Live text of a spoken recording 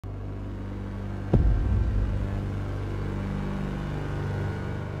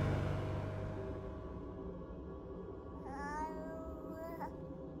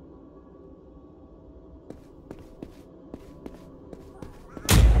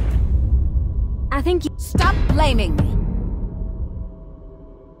stop blaming me.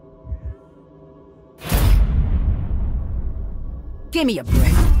 Give me a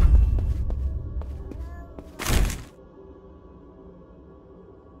break.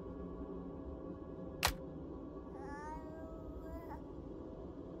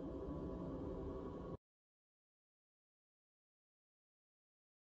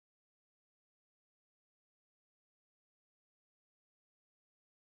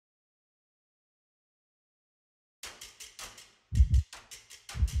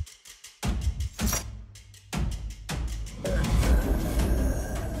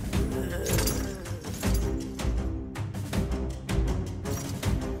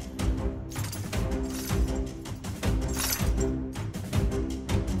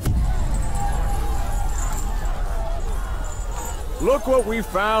 Look what we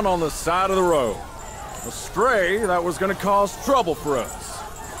found on the side of the road. A stray that was gonna cause trouble for us.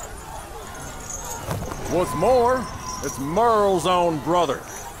 What's more, it's Merle's own brother.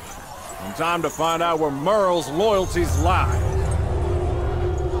 And time to find out where Merle's loyalties lie.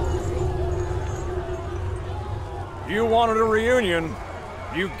 You wanted a reunion,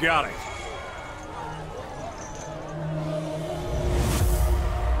 you got it.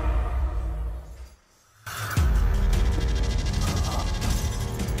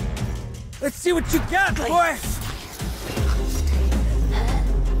 Let's see what you got, boy!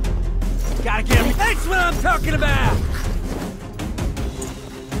 Gotta get him. That's what I'm talking about!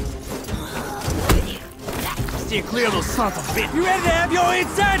 Steer clear of those sons of bitches. You ready to have your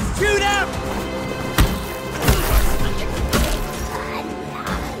insides chewed out?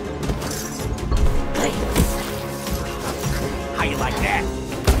 How you like that?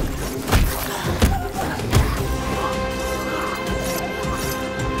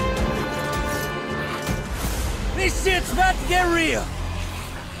 This shit's about to get real!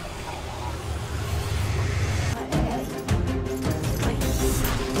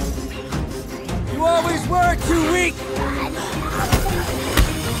 You always were too weak!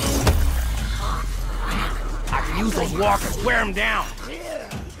 I can use those walkers, wear them down!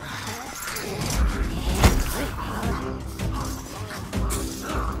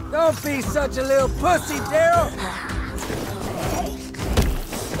 Don't be such a little pussy, Daryl!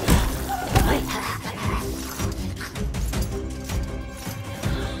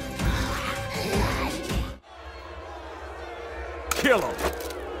 Kill him!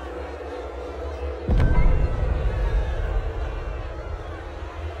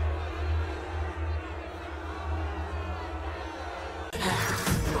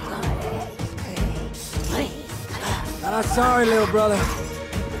 I'm sorry, little brother.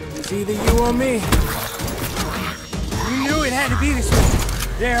 It's either you or me. You knew it had to be this way,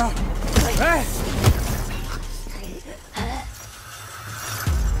 Daryl. Huh?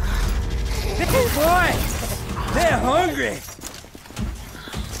 Hey, boy! They're hungry!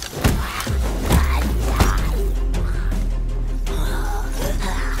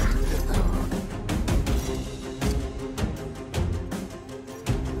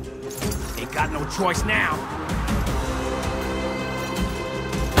 Ain't got no choice now.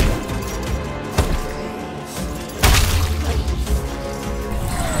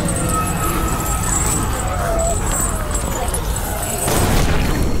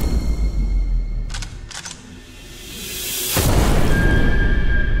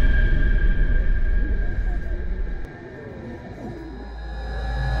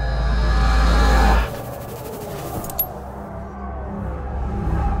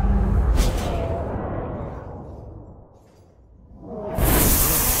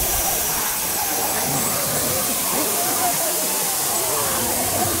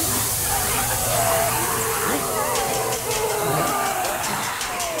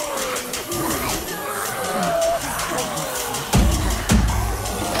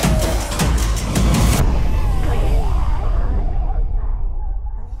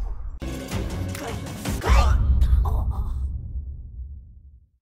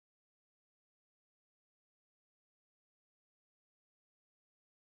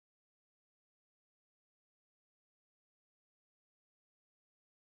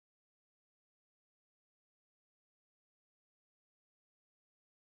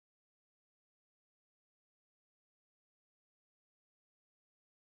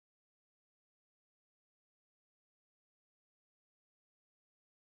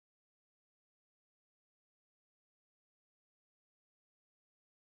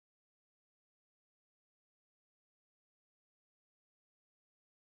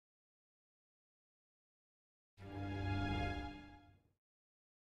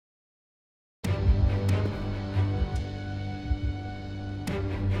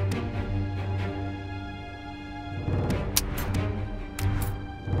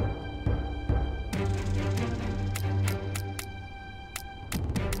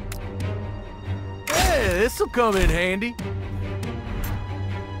 This'll come in handy.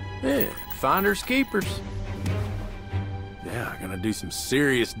 Yeah, finders keepers. Yeah, I'm gonna do some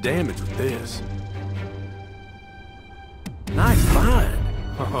serious damage with this. Nice find.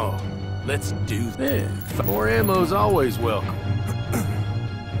 Oh, let's do this. More ammo's always welcome.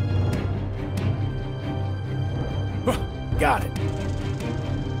 Got it.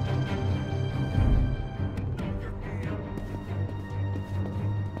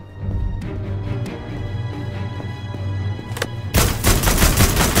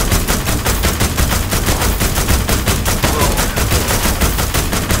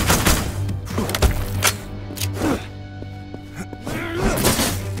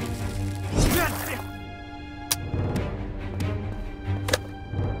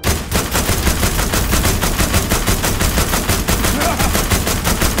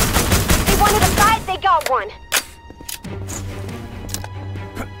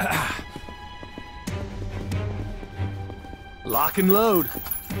 Lock and load.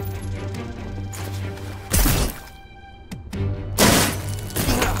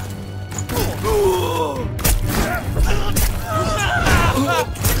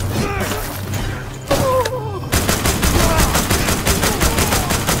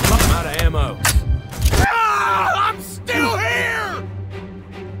 I'm out of ammo. I'm still here!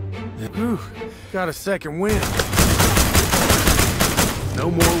 Whew, got a second wind.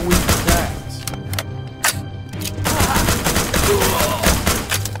 No more weak attacks.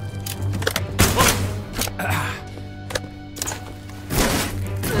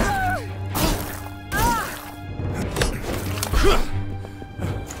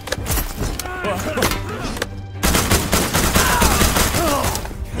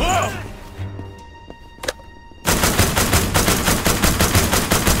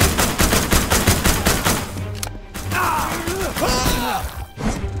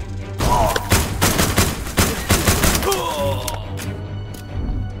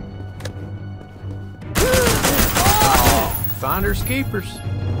 Finders keepers.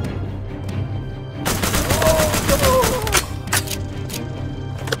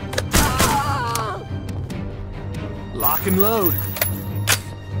 Lock and load.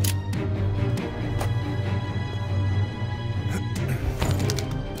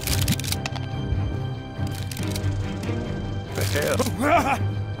 The hell?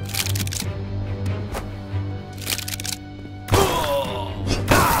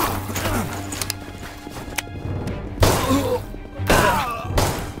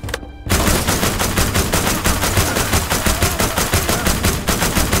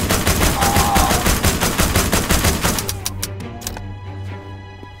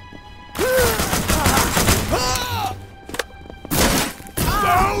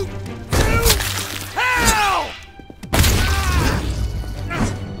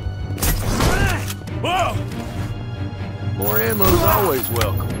 More ammo's always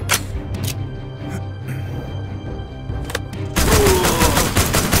welcome.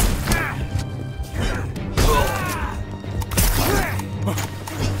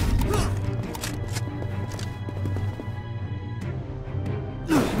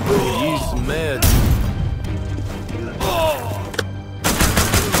 Use some meds.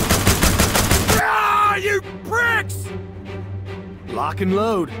 Ah, you pricks! Lock and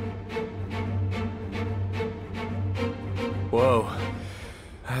load. Whoa,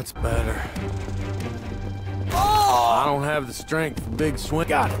 that's better. I don't have the strength for big swing.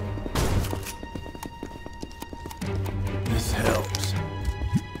 Got it. This helps.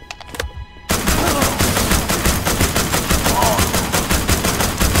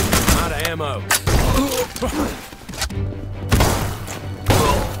 Out of ammo.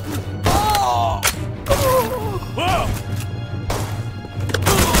 Whoa!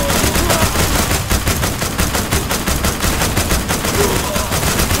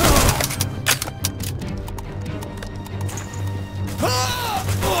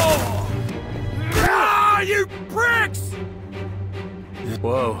 You pricks!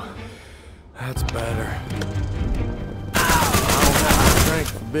 Whoa, that's better. I don't have the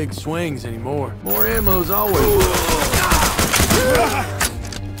strength for big swings anymore. More ammo's always.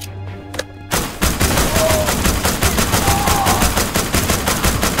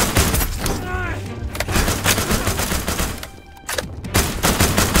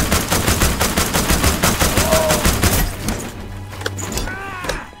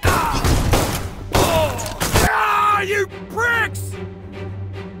 You pricks!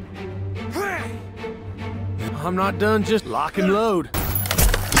 I'm not done, just lock and load.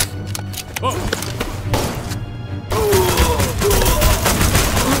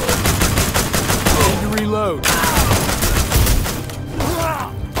 Need to reload.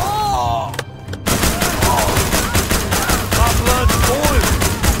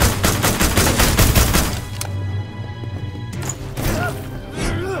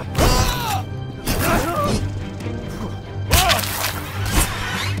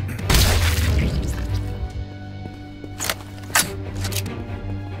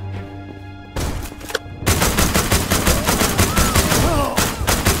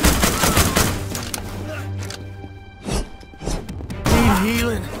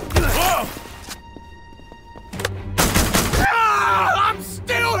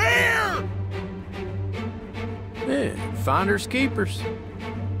 Finders keepers.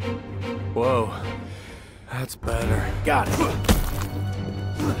 Whoa. That's better. Got it.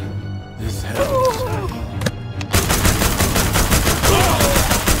 This helps.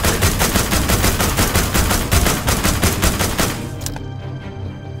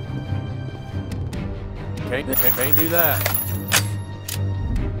 Can't do that.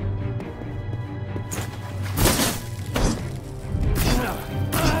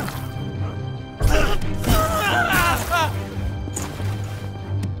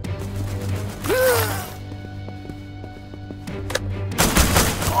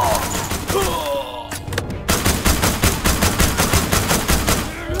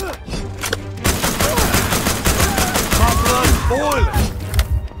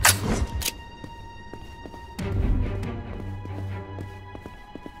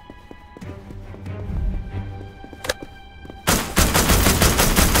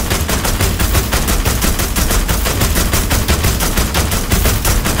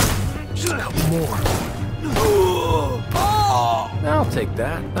 I'll take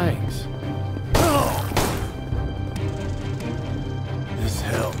that, thanks. This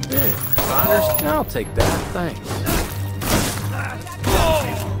helps. Hey, finders, I'll take that, thanks.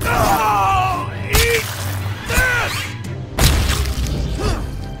 Eat this!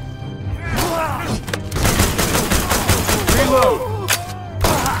 Reload!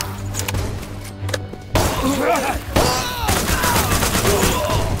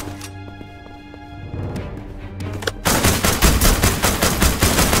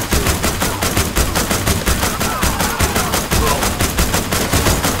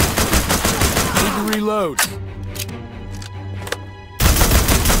 Reload.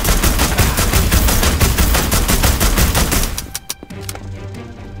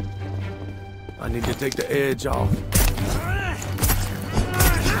 I need to take the edge off.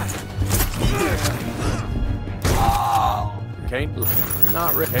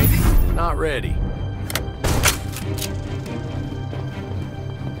 Not ready.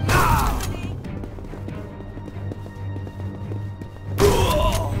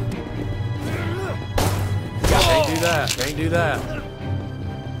 Can't do that.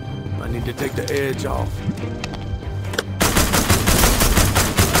 I need to take the edge off.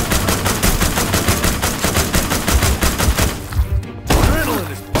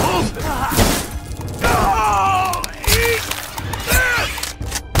 Adrenaline is pumping. Oh, eat this!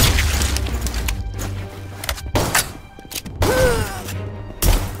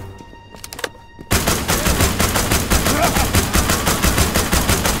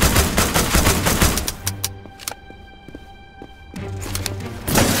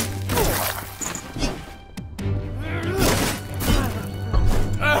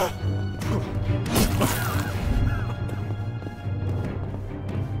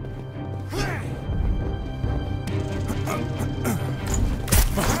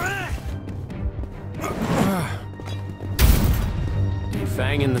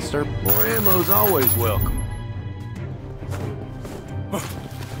 Fanging the serpent. More ammo's always welcome.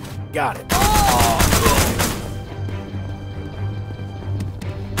 Got it.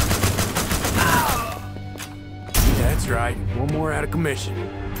 That's right. One more out of commission.